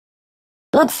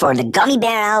Look for the Gummy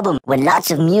Bear album with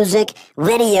lots of music,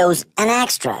 videos, and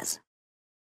extras.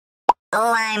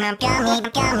 Oh, I'm a gummy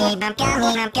bear.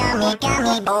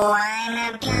 Oh, I'm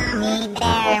a gummy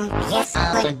bear. Yes,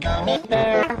 I'm a gummy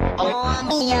bear. Oh,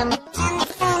 I'm a yummy,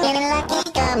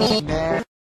 lucky gummy bear.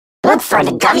 Look for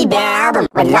the Gummy Bear album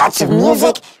with lots of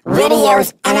music,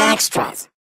 videos, and extras.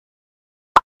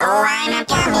 Oh, I'm a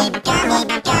gummy bear. Oh, I'm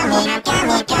a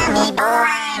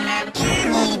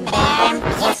gummy bear.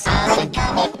 Yes, I'm a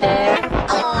gummy bear.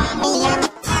 Oh, I'm a yummy,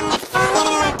 lucky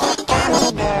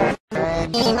gummy bear.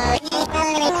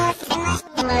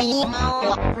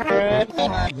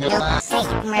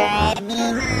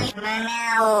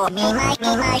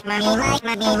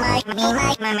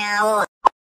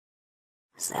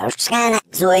 Sana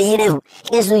zoeiro,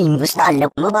 Jesuim bustallo,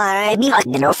 mubara,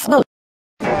 bimakdilofno.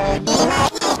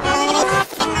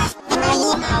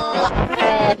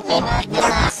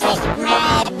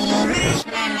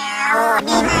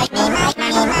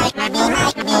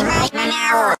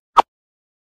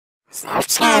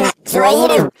 Sana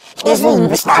zoeiro, Jesuim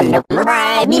bustallo,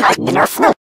 mubara,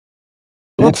 bimakdilofno.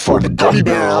 Look for the Gummy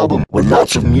Bear album with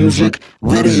lots of music,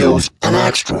 videos, and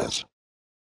extras.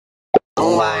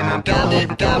 Oh, I'm a gummy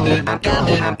bear.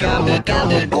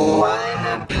 Oh, I'm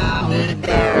a gummy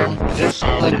bear. Yes,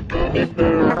 I'm a gummy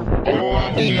bear. Oh,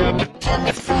 I'm a yummy,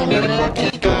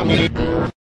 lucky gummy bear.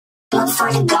 Look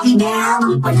for the Gummy Bear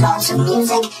album with lots of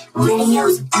music,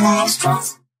 videos, and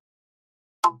extras.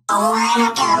 Oh, I'm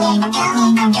a gummy bear.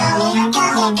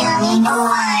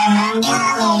 Oh, I'm a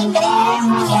gummy bear.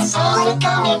 Yes, I'm a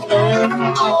gummy bear.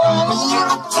 Oh, I'm a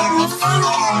yummy,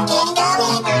 lucky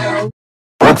gummy bear.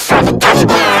 Look for the Gummy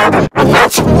Bear album with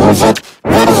lots of music,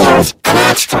 videos, and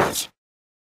extras.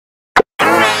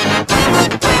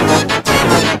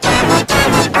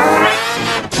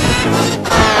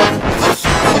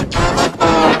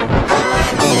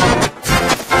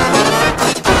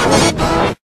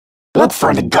 Look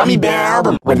for the Gummy Bear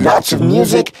album with lots of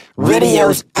music,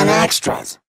 videos, and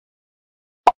extras.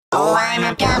 Oh, I'm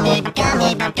a gummy bear.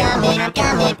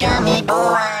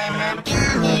 Oh, I'm a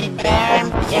gummy bear.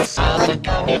 Yes, I'm a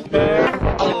gummy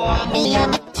bear. Oh, I'm a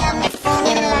yummy,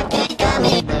 lucky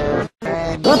gummy bear.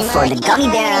 Look for the Gummy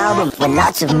Bear album with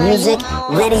lots of music,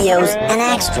 videos, and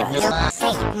extras. Oh,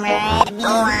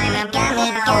 I'm a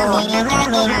gummy bear.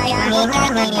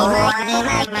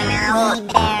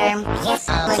 Yes,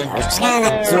 Sana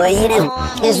zoeiro,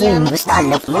 Jesuim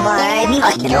bustallo, mubara,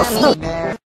 bimakdilofno.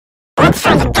 Look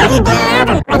for the Gummy Bear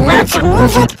album with lots of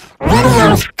music,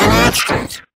 videos, and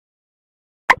extras.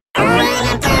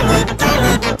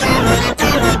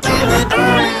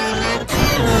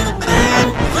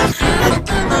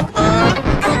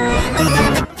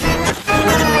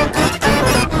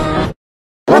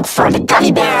 Look for the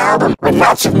Gummy Bear album with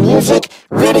lots of music,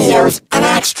 videos, and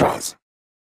extras.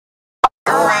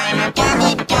 Oh, I'm a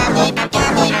gummy bear. Oh,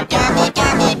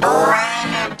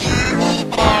 I'm a gummy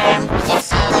bear.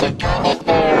 Yes, I'm a gummy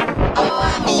bear. Oh,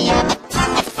 I'm a yummy,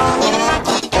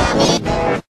 lucky gummy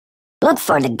bear. Look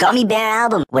for the Gummy Bear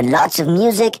album with lots of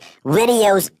music,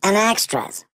 videos, and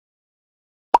extras.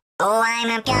 Oh, I'm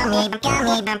a gummy bear.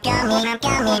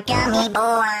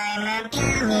 Oh, I'm a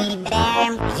gummy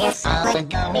bear. Yes, I'm a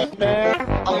gummy bear.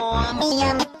 Oh, I'm a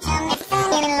yummy,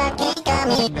 lucky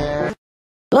gummy bear.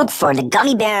 Look for the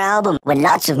Gummy Bear album with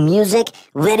lots of music,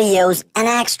 videos, and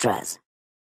extras.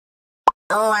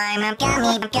 Oh, I'm a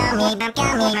gummy bear.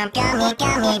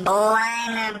 Oh,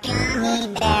 I'm a gummy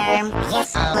bear.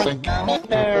 Yes, I'm a gummy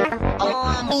bear. Oh,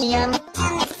 I'm a yummy,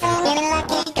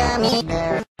 lucky gummy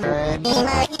bear.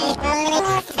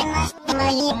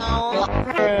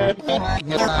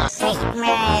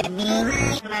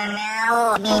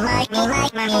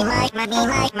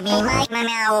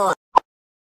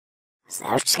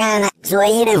 Sana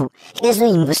zoeiro,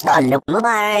 Jesuim bustallo,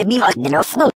 mubara,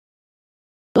 bimakdilofno.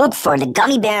 Look for the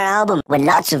Gummy Bear album with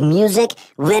lots of music,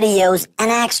 videos,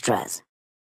 and extras.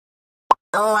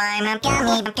 Oh, I'm a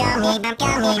gummy bear.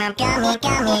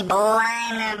 Oh,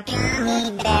 I'm a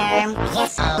gummy bear.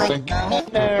 Yes, I'm a gummy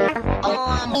bear. Oh,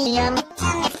 I'm a yummy,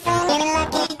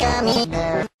 lucky gummy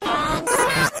bear.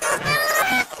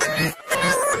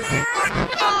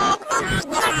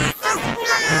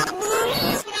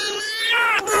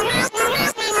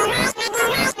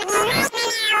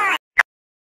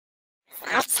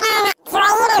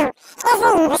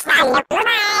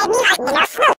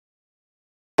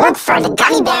 Look for the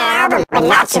Gummy Bear album with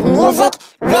lots of music,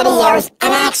 videos,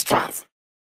 and extras.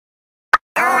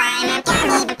 Oh, I'm a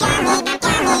gummy bear.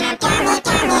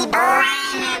 Oh,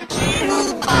 I'm a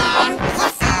gummy bear.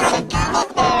 Yes, I'm a gummy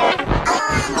bear. Oh,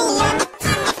 I'm a yummy,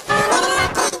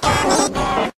 lucky gummy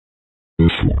bear.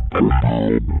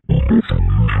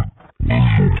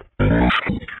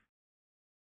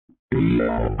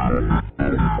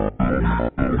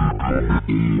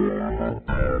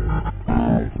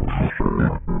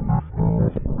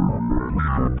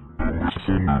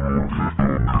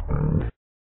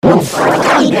 Look for the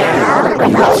Gummy Bear album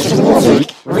with lots of music,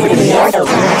 videos,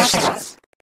 and extras.